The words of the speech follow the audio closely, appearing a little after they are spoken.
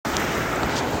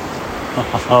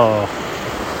Oh,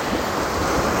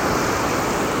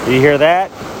 you hear that?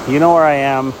 You know where I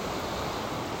am.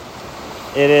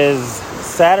 It is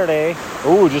Saturday.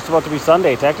 Ooh, just about to be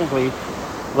Sunday, technically.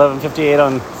 11:58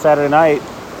 on Saturday night,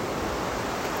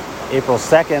 April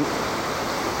 2nd.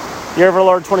 Year of our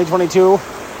Lord 2022.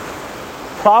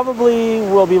 Probably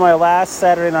will be my last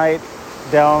Saturday night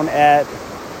down at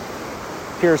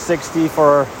Pier 60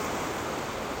 for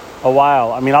a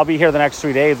while. I mean, I'll be here the next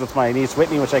 3 days with my niece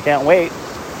Whitney, which I can't wait.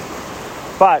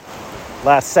 But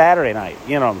last Saturday night,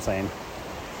 you know what I'm saying.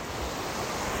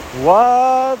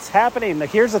 What's happening? Like,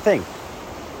 here's the thing.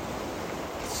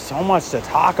 So much to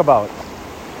talk about.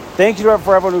 Thank you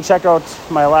for everyone who checked out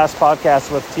my last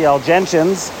podcast with TL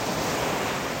Jenkins.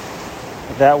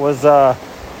 That was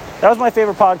my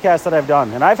favorite podcast that I've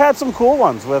done. And I've had some cool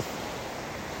ones with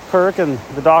Kirk and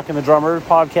the Doc and the Drummer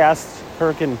podcast.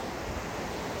 Kirk and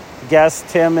guest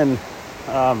Tim and,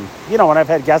 when I've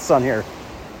had guests on here.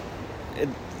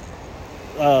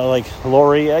 Like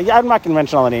Lori. I'm not going to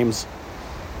mention all the names.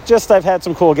 Just I've had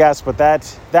some cool guests, but that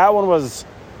one was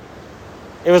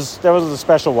a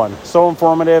special one. So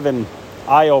informative and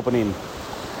eye-opening.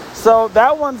 So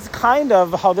that one's kind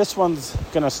of how this one's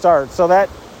going to start. So the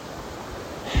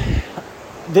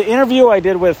interview I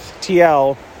did with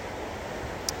TL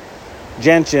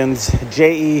Jenkins,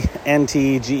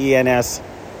 Jentgens,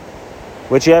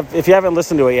 which if you haven't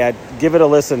listened to it yet, give it a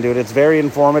listen, dude. It's very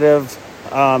informative.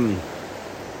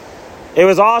 It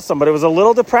was awesome, but it was a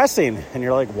little depressing. And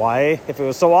you're like, why? If it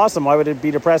was so awesome, why would it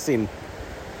be depressing?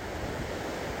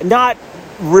 Not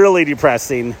really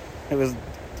depressing. It was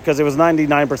because it was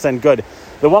 99% good.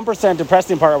 The 1%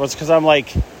 depressing part was because I'm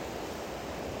like,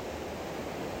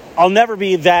 I'll never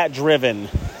be that driven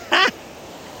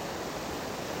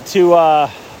to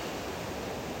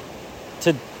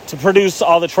produce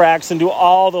all the tracks and do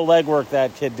all the legwork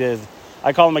that kid did.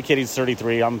 I call him a kid. He's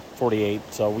 33. I'm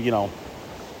 48. So,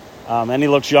 and he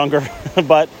looks younger.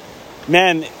 But,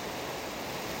 man,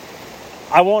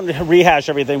 I won't rehash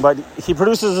everything, but he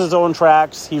produces his own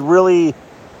tracks. He went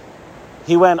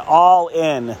all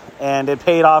in, and it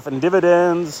paid off in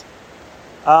dividends.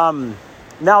 Now,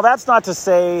 that's not to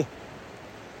say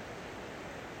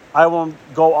I won't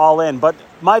go all in, but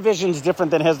my vision's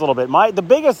different than his a little bit. The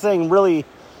biggest thing really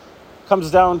comes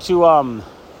down to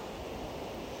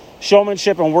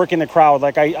showmanship and working the crowd.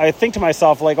 Like, I think to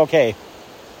myself, like, okay,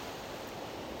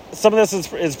 some of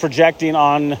this is projecting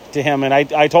on to him, and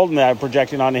I told him that I'm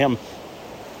projecting on to him.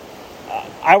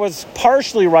 I was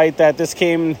partially right that this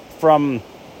came from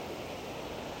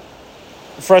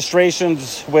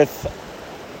frustrations with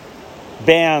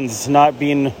bands not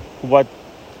being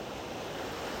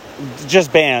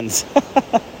just bands.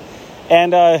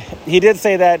 And he did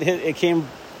say that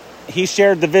he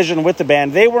shared the vision with the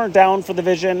band. They weren't down for the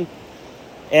vision,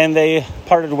 and they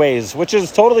parted ways, which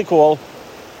is totally cool.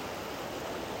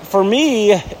 For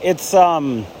me, it's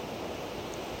even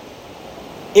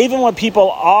when people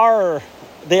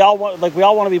we all want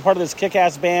to be part of this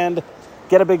kick-ass band,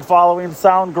 get a big following,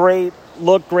 sound great,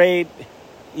 look great,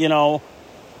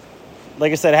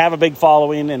 like I said, have a big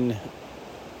following. And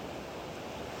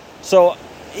so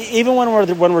even when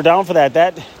we're down for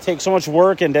that takes so much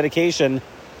work and dedication.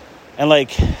 And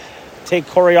like, take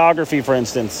choreography, for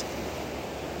instance.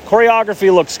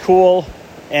 Choreography looks cool,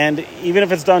 and even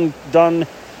if it's done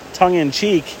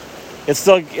tongue-in-cheek, it's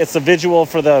a visual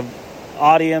for the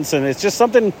audience, and it's just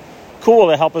something cool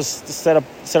to help us set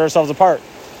ourselves apart.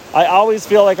 I always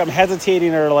feel like I'm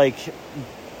hesitating, or like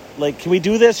can we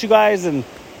do this, you guys? And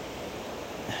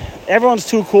everyone's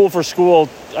too cool for school.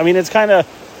 I mean, it's kind of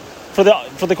for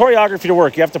the choreography to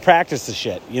work, you have to practice the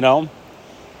shit,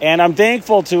 And I'm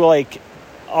thankful to like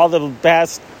all the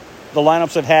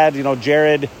lineups I've had,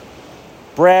 Jared,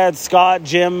 Brad, Scott,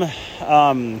 Jim,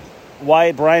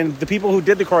 Wyatt, Brian, the people who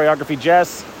did the choreography,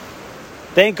 Jess.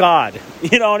 Thank God.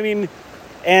 You know what I mean?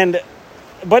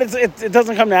 But it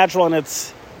doesn't come natural, and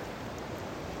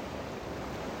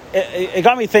it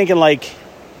got me thinking, like,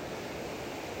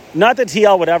 not that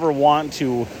TL would ever want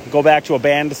to go back to a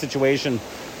band situation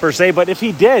per se, but if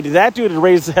he did, that dude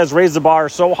has raised the bar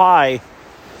so high,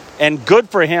 and good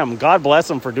for him. God bless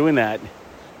him for doing that.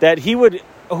 That he would.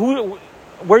 Where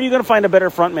are you going to find a better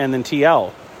frontman than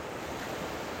TL?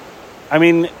 I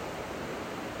mean,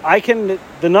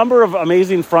 the number of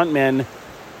amazing frontmen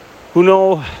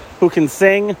who can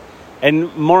sing,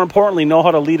 and more importantly, know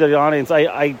how to lead an audience.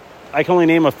 I can only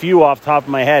name a few off the top of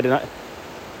my head, and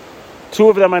two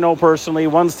of them I know personally.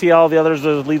 One's TL, the other's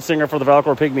the lead singer for the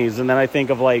Valcourt Pygmies. And then I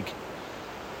think of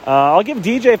I'll give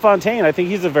DJ Fontaine. I think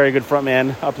he's a very good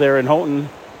frontman up there in Houghton.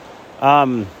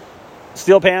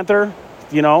 Steel Panther,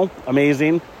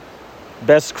 amazing.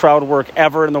 best crowd work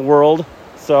ever in the world.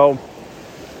 So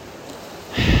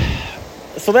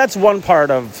that's one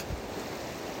part of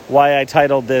why I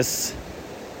titled this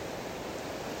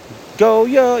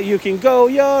You Can Go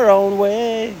Your Own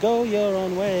Way. Go your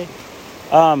own way.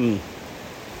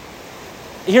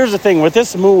 Here's the thing. With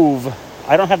this move,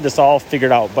 I don't have this all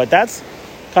figured out, but that's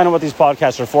kind of what these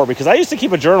podcasts are for. Because I used to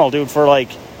keep a journal, dude, for like,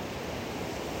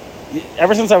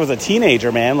 ever since I was a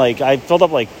teenager, man. Like, I filled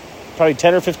up like probably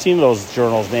 10 or 15 of those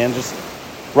journals, man. Just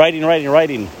writing.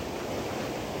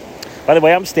 By the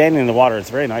way, I'm standing in the water. It's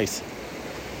very nice.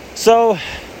 So,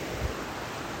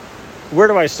 where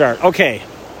do I start? Okay.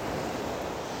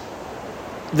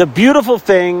 The beautiful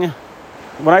thing,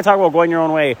 when I talk about going your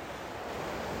own way,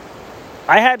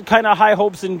 I had kind of high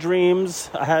hopes and dreams.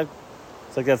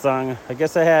 It's like that song. I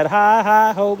guess I had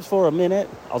high hopes for a minute.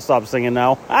 I'll stop singing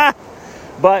now.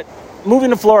 But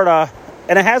moving to Florida,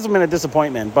 and it hasn't been a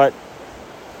disappointment, but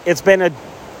it's been a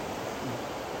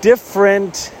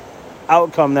different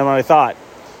outcome than what I thought.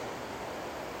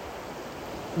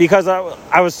 Because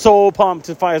I was so pumped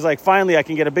to find, I was like, finally I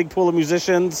can get a big pool of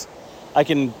musicians. I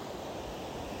can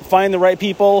find the right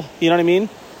people, you know what I mean?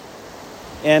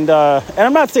 And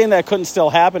I'm not saying that couldn't still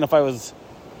happen if I was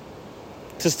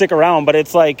to stick around, but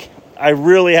it's like I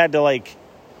really had to like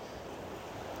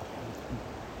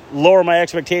lower my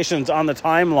expectations on the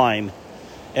timeline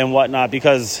and whatnot,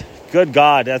 because good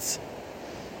God,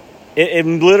 it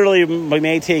literally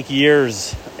may take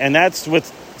years, and that's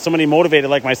with somebody motivated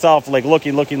like myself, like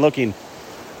looking,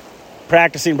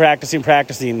 practicing.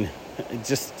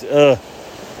 Just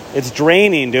it's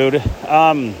draining, dude.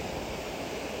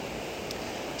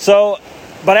 So,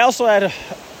 but I also had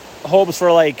hopes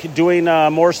for like doing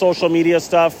more social media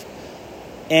stuff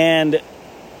and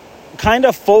kind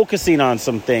of focusing on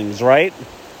some things, right?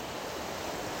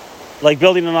 Like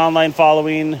building an online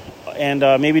following and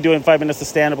maybe doing 5 minutes of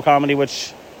stand-up comedy,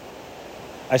 which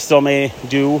I still may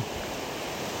do.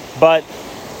 But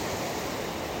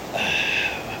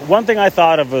one thing I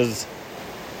thought of was,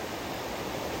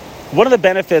 one of the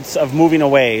benefits of moving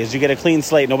away is you get a clean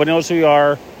slate. Nobody knows who you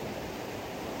are.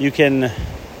 You can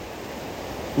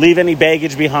leave any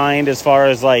baggage behind as far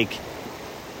as like,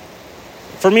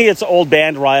 for me, it's old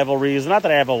band rivalries. Not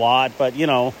that I have a lot, but you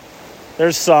know,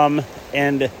 there's some,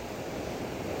 and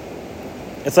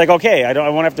it's like, okay, I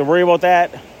won't have to worry about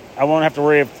that. I won't have to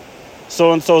worry if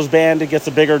so-and-so's band gets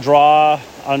a bigger draw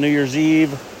on New Year's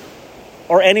Eve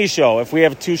or any show. If we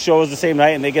have 2 shows the same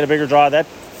night and they get a bigger draw,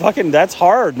 that's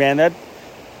hard, man.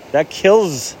 That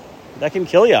can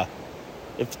kill you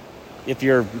if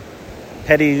you're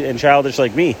petty and childish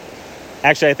like me.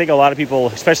 Actually, I think a lot of people,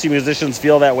 especially musicians,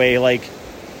 feel that way. Like,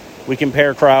 we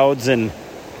compare crowds and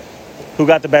who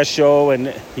got the best show,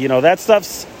 and you know, that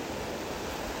stuff's,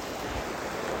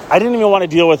 I didn't even want to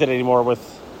deal with it anymore.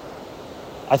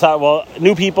 I thought, well,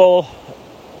 new people,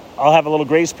 I'll have a little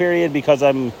grace period because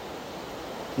I'm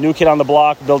new kid on the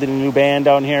block, building a new band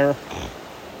down here.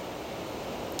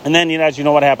 And then, you know, as you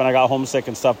know what happened, I got homesick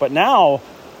and stuff. But now,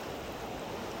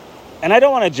 and I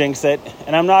don't want to jinx it,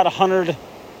 and I'm not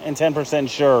 110%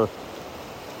 sure,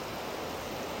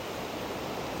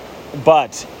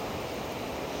 but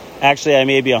actually I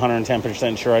may be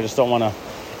 110% sure. I just don't want to.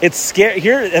 It's scary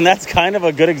here, and that's kind of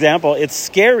a good example. It's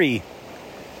scary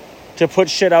to put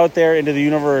shit out there into the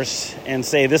universe and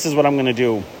say, this is what I'm going to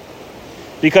do.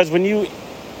 Because when you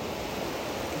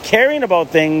caring about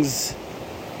things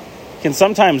can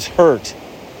sometimes hurt,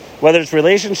 whether it's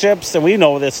relationships, and we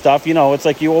know this stuff, you know, it's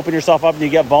like you open yourself up and you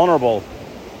get vulnerable.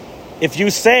 If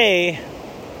you say,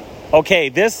 okay,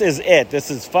 this is it, this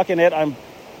is fucking it, I'm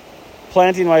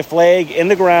planting my flag in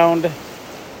the ground,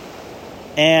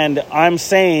 and I'm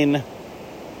saying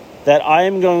that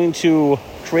I'm going to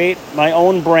create my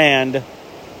own brand,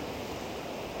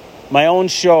 my own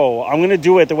show. I'm going to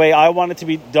do it the way I want it to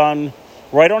be done,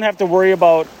 where I don't have to worry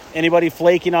about anybody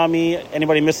flaking on me,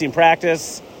 anybody missing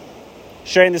practice,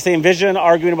 sharing the same vision,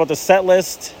 arguing about the set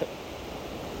list.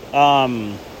 I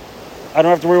don't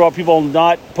have to worry about people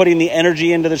not putting the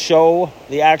energy into the show,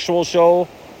 the actual show.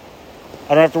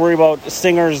 I don't have to worry about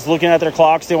singers looking at their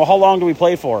clocks saying, well, how long do we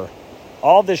play for?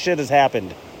 All this shit has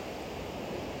happened.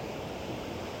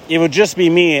 It would just be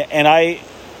me, and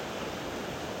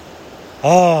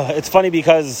it's funny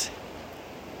because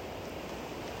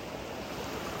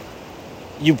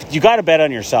you got to bet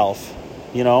on yourself,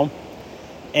 you know?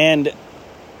 And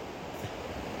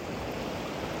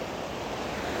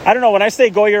I don't know, when I say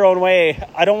go your own way,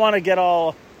 I don't want to get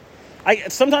all...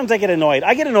 Sometimes I get annoyed.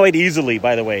 I get annoyed easily,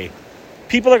 by the way.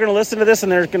 People are going to listen to this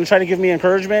and they're going to try to give me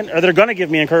encouragement, or they're going to give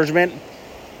me encouragement,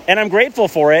 and I'm grateful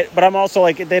for it, but I'm also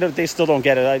like, they still don't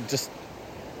get it.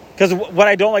 Because Because what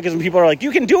I don't like is when people are like,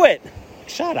 you can do it.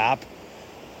 Shut up.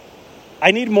 I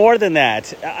need more than that.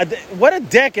 What a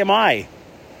dick am I?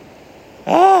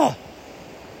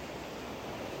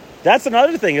 That's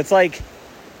another thing. It's like,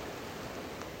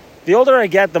 the older I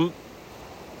get, the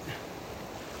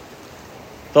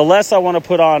less I want to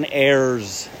put on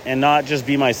airs and not just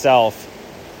be myself.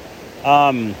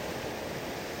 I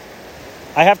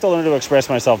have to learn to express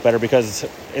myself better, because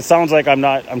it sounds like I'm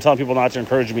telling people not to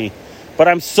encourage me. But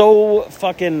I'm so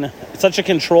such a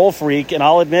control freak, and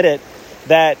I'll admit it,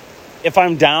 that if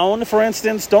I'm down, for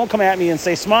instance, don't come at me and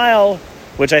say smile,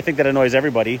 which I think that annoys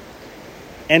everybody.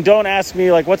 And don't ask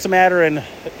me, like, what's the matter? And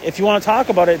if you want to talk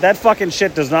about it, that fucking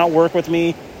shit does not work with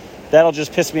me. That'll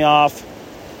just piss me off.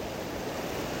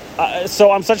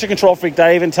 So I'm such a control freak that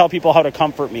I even tell people how to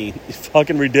comfort me. It's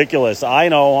fucking ridiculous. I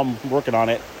know, I'm working on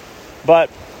it. But,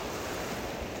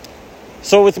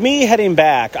 so with me heading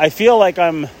back, I feel like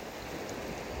I'm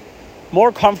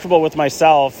more comfortable with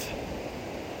myself.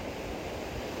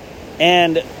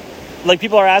 And, like,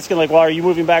 people are asking, like, well, are you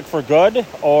moving back for good?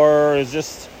 Or is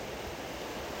just...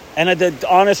 And the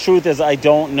honest truth is, I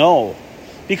don't know.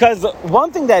 Because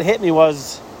one thing that hit me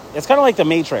was, it's kind of like The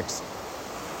Matrix.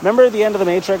 Remember the end of The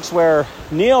Matrix where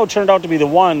Neo turned out to be the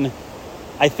one,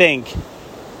 I think.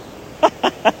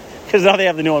 Because now they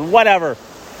have the new one. Whatever.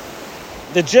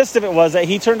 The gist of it was that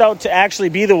he turned out to actually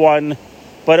be the one,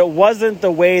 but it wasn't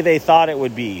the way they thought it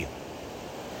would be.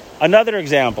 Another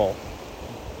example.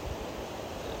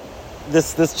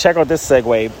 This check out this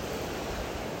segue.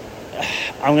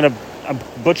 I'm going to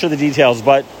butcher the details,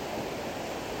 but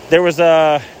there was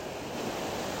a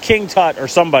King Tut or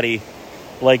somebody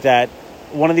like that,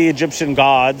 one of the Egyptian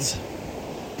gods,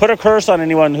 put a curse on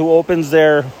anyone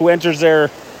who enters their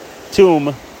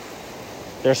tomb,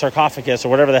 their sarcophagus, or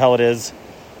whatever the hell it is.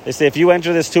 They say, if you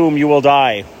enter this tomb, you will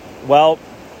die. Well,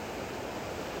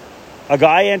 a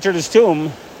guy entered his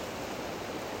tomb.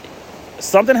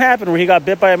 Something happened where he got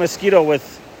bit by a mosquito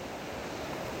with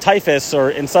typhus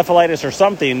or encephalitis or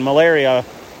something, malaria,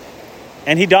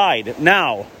 and he died.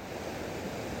 Now,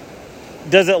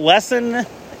 does it lessen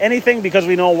anything because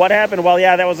we know what happened? Well,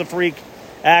 yeah, that was a freak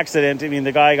accident. I mean,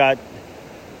 the guy got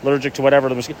allergic to whatever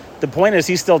the mosquito. The point is,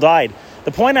 he still died.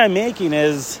 The point I'm making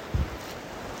is,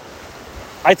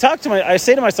 I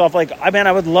say to myself, like, man,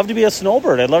 I would love to be a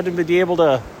snowbird. I'd love to be able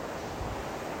to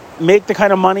make the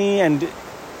kind of money and do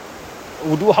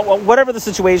whatever the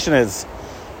situation is,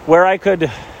 where I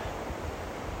could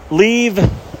leave.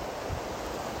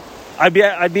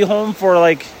 I'd be home for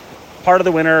like part of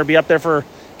the winter, be up there for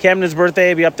Camden's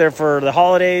birthday, be up there for the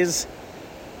holidays,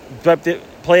 but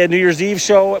play a New Year's Eve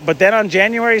show. But then on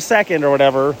January 2nd or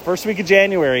whatever, first week of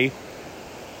January,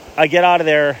 I get out of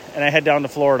there and I head down to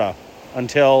Florida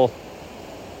until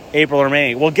April or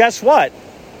May. Well, guess what?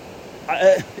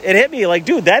 It hit me like,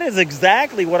 dude, that is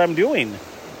exactly what I'm doing.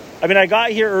 I mean, I got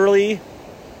here early.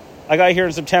 I got here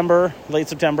in September, late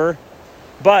September.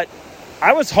 But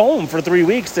I was home for 3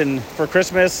 weeks for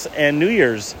Christmas and New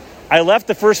Year's. I left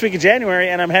the first week of January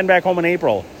and I'm heading back home in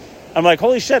April. I'm like,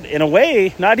 holy shit, in a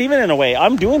way, not even in a way,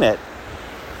 I'm doing it.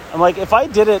 I'm like, if I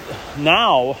did it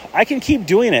now, I can keep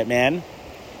doing it, man.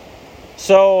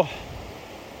 So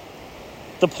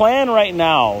the plan right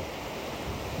now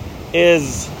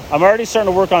is I'm already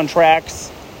starting to work on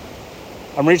tracks.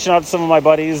 I'm reaching out to some of my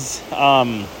buddies who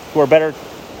are better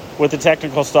with the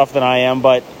technical stuff than I am,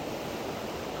 but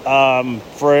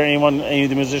for any of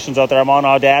the musicians out there, I'm on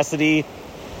Audacity.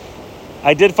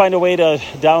 I did find a way to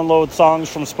download songs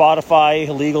from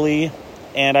Spotify legally,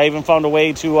 and I even found a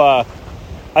way to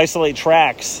isolate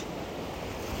tracks.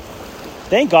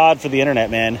 Thank God for the internet,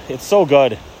 man. It's so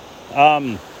good.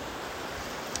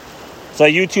 So I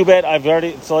YouTube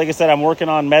it. So like I said, I'm working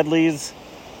on medleys,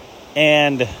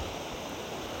 and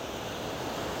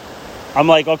I'm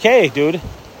like, okay, dude.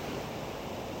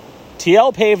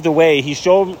 TL paved the way. He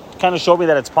kind of showed me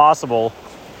that it's possible.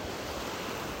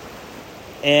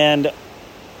 And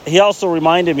he also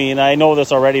reminded me, and I know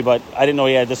this already, but I didn't know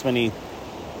he had this many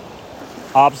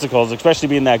obstacles, especially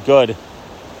being that good.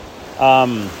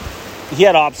 He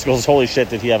had obstacles. Holy shit,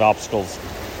 did he have obstacles.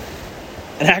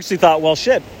 And I actually thought, well,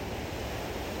 shit.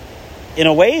 In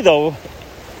a way, though,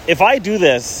 if I do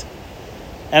this,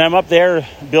 and I'm up there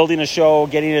building a show,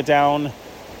 getting it down,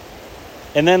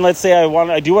 and then let's say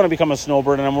I do want to become a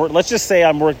snowbird, and let's just say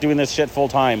I'm doing this shit full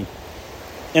time.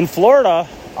 In Florida,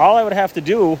 all I would have to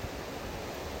do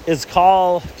is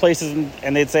call places,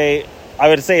 and I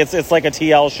would say it's like a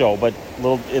TL show, but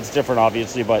it's different,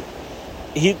 obviously. But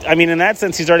in that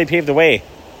sense, he's already paved the way.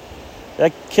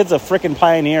 That kid's a freaking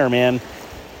pioneer, man.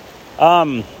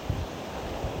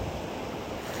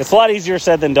 It's a lot easier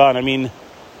said than done. I mean,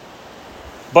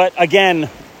 But again,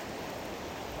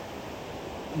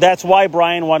 that's why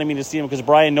Brian wanted me to see him, because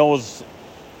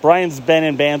Brian's been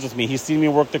in bands with me. He's seen me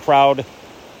work the crowd.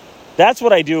 That's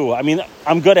what I do. I mean,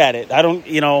 I'm good at it. I don't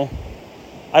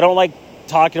like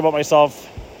talking about myself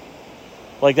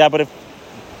like that. But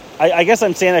I guess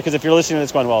I'm saying that because if you're listening to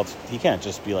this going, well, he can't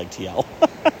just be like TL.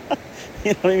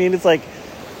 You know what I mean? It's like,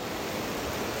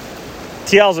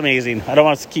 TL's amazing. I don't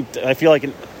want to I feel like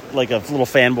a little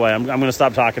fanboy. I'm going to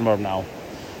stop talking about him now.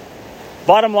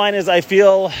 Bottom line is, I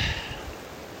feel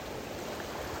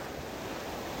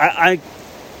I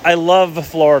love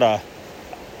Florida,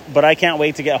 but I can't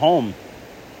wait to get home.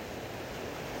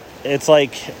 It's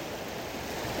like,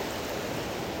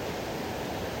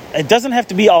 it doesn't have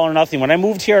to be all or nothing. When I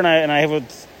moved here and I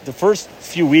have the first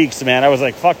few weeks, man, I was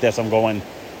like, fuck this, I'm going.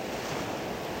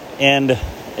 And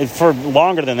for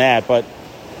longer than that, but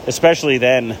especially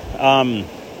then,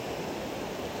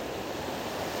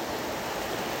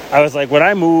 I was like, when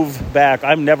I move back,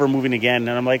 I'm never moving again.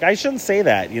 And I'm like, I shouldn't say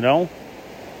that,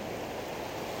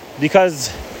 because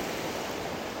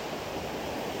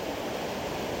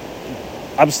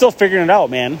I'm still figuring it out,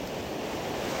 man.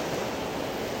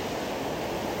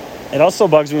 It also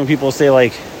bugs me when people say,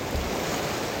 like,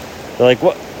 they're like,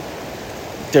 what?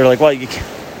 They're like, well, you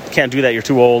can't do that, you're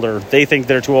too old, or they think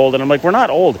they're too old. And I'm like, we're not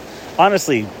old.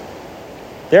 Honestly,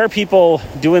 there are people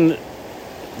we're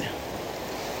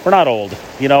not old.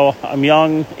 I'm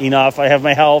young enough. I have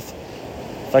my health.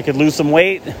 If I could lose some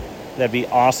weight, that'd be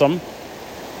awesome.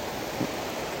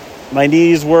 My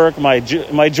knees work, my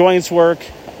joints work.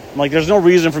 I'm like, there's no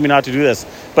reason for me not to do this.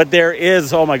 But there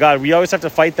is, oh my God, we always have to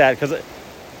fight that, because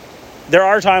there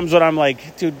are times when I'm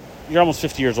like, dude, you're almost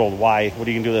 50 years old. Why? What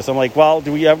are you going to do this? I'm like, well,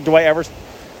 do I ever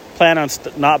plan on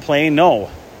not playing? No.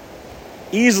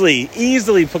 Easily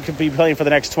could be playing for the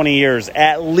next 20 years,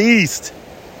 at least.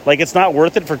 Like, it's not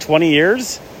worth it for 20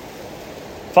 years?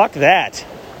 Fuck that.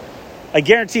 I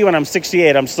guarantee when I'm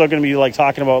 68, I'm still going to be, like,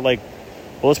 talking about, like,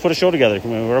 well, let's put a show together.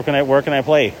 Where can I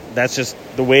play? That's just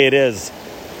the way it is.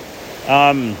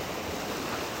 So,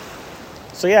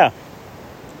 yeah.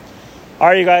 All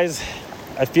right, you guys.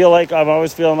 I feel like I'm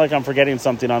always feeling like I'm forgetting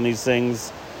something on these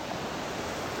things.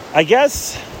 I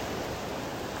guess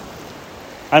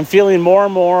I'm feeling more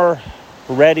and more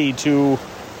ready to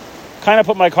kind of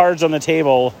put my cards on the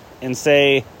table and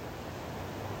say,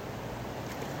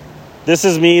 this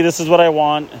is me, this is what I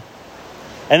want.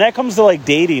 And that comes to, like,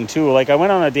 dating too. Like, I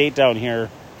went on a date down here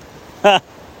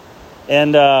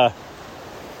and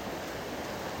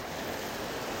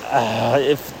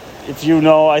if you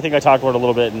know, I think I talked about it a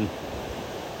little bit, and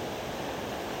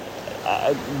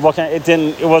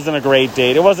it wasn't a great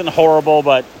date. It wasn't horrible,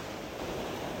 but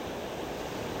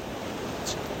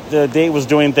the date was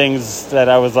doing things that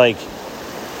I was, like,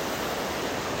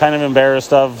 kind of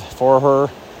embarrassed of for her.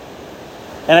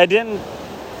 And I didn't,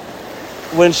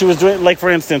 when she was doing, like, for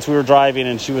instance, we were driving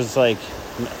and she was like,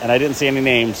 and I didn't say any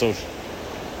names, so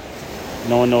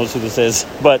no one knows who this is,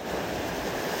 but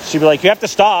she'd be like, you have to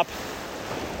stop.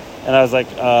 And I was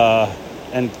like,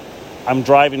 and I'm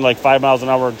driving like 5 miles an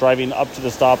hour, driving up to the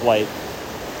stoplight.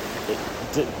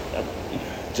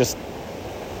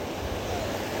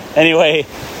 Anyway,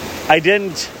 I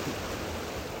didn't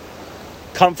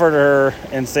comfort her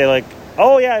and say, like,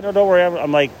 oh yeah, don't worry.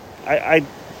 I'm like, I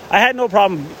had no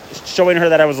problem showing her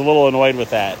that I was a little annoyed with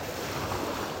that,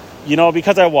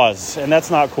 because I was, and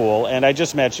that's not cool. And I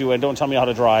just met you, and don't tell me how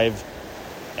to drive.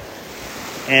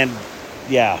 And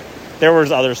yeah, there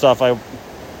was other stuff. I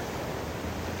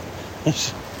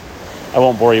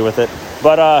won't bore you with it,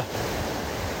 but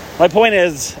my point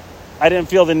is, I didn't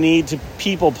feel the need to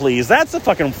people please. That's the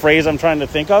fucking phrase I'm trying to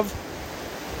think of.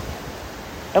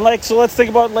 And, like, so let's think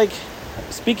about, like,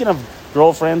 speaking of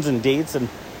girlfriends and dates, and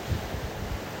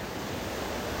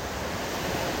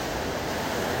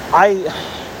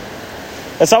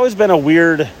it's always been a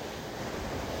weird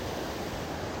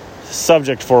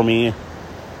subject for me,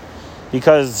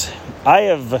 because I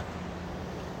have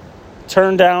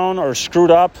turned down or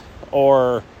screwed up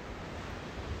or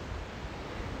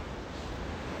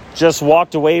just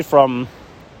walked away from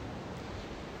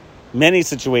many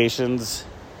situations.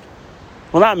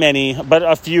 Well, not many, but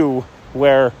a few,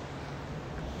 where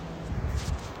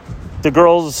the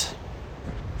girls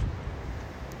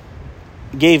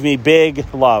gave me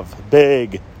big love.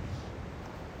 Big.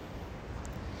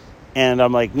 And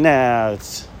I'm like, nah,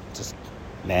 it's just,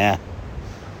 nah.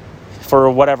 For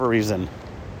whatever reason.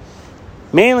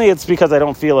 Mainly it's because I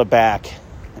don't feel it back.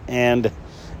 And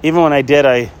even when I did,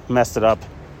 I messed it up.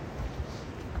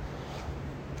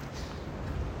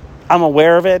 I'm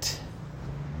aware of it.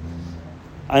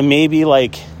 I maybe,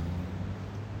 like,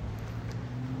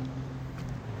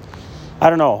 I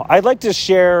don't know. I'd like to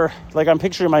share, like I'm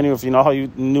picturing my new life,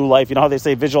 you know how they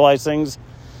say visualize things?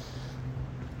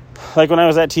 Like when I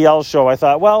was at TL's show, I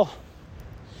thought, well,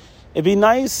 it'd be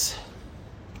nice.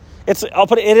 It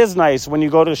is nice when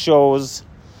you go to shows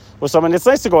with someone. It's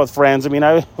nice to go with friends. I mean,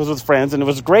 I was with friends and it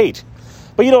was great.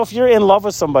 But, if you're in love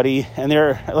with somebody and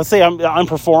let's say I'm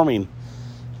performing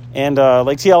and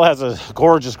like TL has a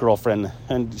gorgeous girlfriend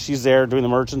and she's there doing the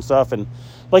merch and stuff. And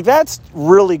like, that's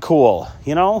really cool,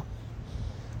 to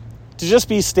just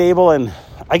be stable. And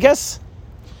I guess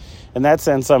in that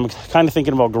sense, I'm kind of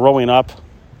thinking about growing up.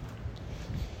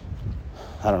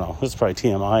 I don't know. This is probably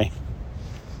TMI.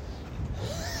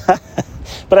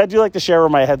 But I do like to share where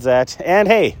my head's at. And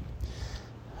hey,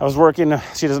 I was working.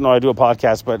 She doesn't know I do a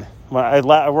podcast, but when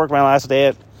I worked my last day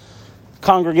at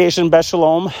Congregation Beth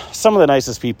Shalom. Some of the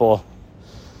nicest people,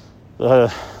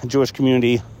 the Jewish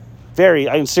community.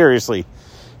 Seriously.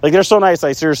 Like, they're so nice,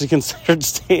 I seriously considered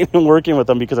staying and working with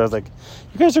them because I was like,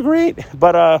 you guys are great.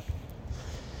 But,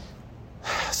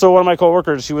 so one of my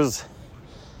coworkers, she's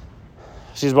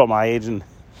about my age, and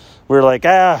we were like,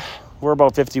 we're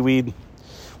about 50. We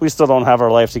still don't have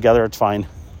our life together. It's fine.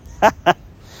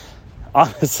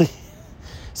 Honestly,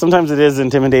 sometimes it is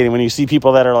intimidating when you see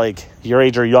people that are like your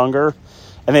age or younger,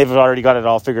 and they've already got it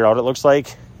all figured out, it looks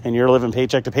like, and you're living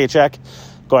paycheck to paycheck,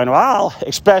 going, wow,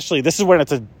 especially, this is when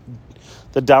it's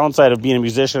the downside of being a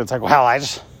musician. It's like, wow,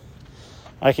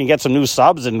 I can get some new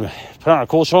subs and put on a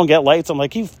cool show and get lights. I'm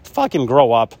like, you fucking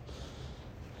grow up.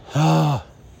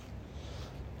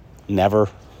 Never.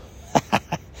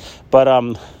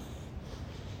 But,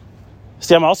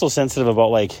 see, I'm also sensitive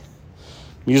about, like,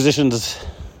 musicians.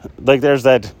 Like, there's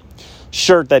that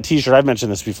shirt, that t-shirt, I've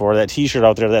mentioned this before, that t-shirt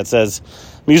out there that says,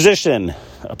 musician,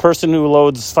 a person who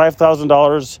loads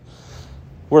 $5,000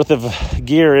 worth of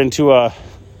gear into a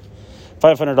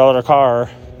 $500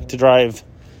 car to drive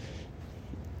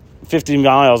 50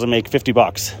 miles and make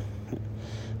 $50.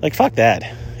 Like, fuck that.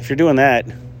 If you're doing that,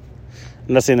 I'm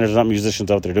not saying there's not musicians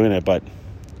out there doing it, but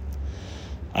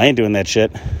I ain't doing that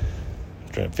shit.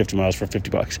 Drive 50 miles for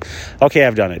 $50. Okay,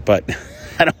 I've done it, but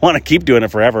I don't want to keep doing it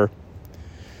forever.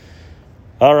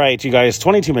 All right, you guys,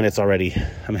 22 minutes already.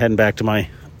 I'm heading back to my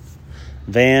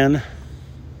van.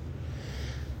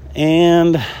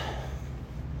 And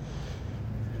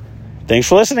thanks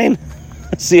for listening.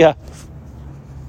 See ya.